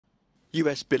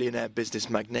US billionaire business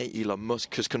magnate Elon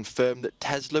Musk has confirmed that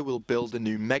Tesla will build a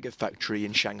new mega factory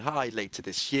in Shanghai later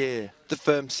this year. The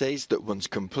firm says that once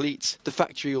complete, the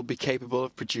factory will be capable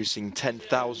of producing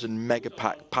 10,000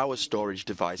 megapack power storage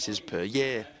devices per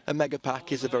year. A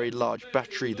megapack is a very large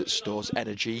battery that stores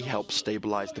energy, helps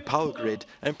stabilize the power grid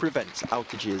and prevents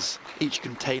outages. Each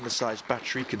container-sized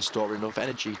battery can store enough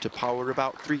energy to power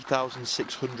about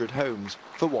 3,600 homes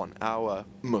for 1 hour.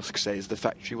 Musk says the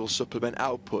factory will supplement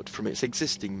output from its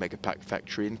existing megapack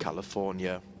factory in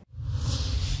California.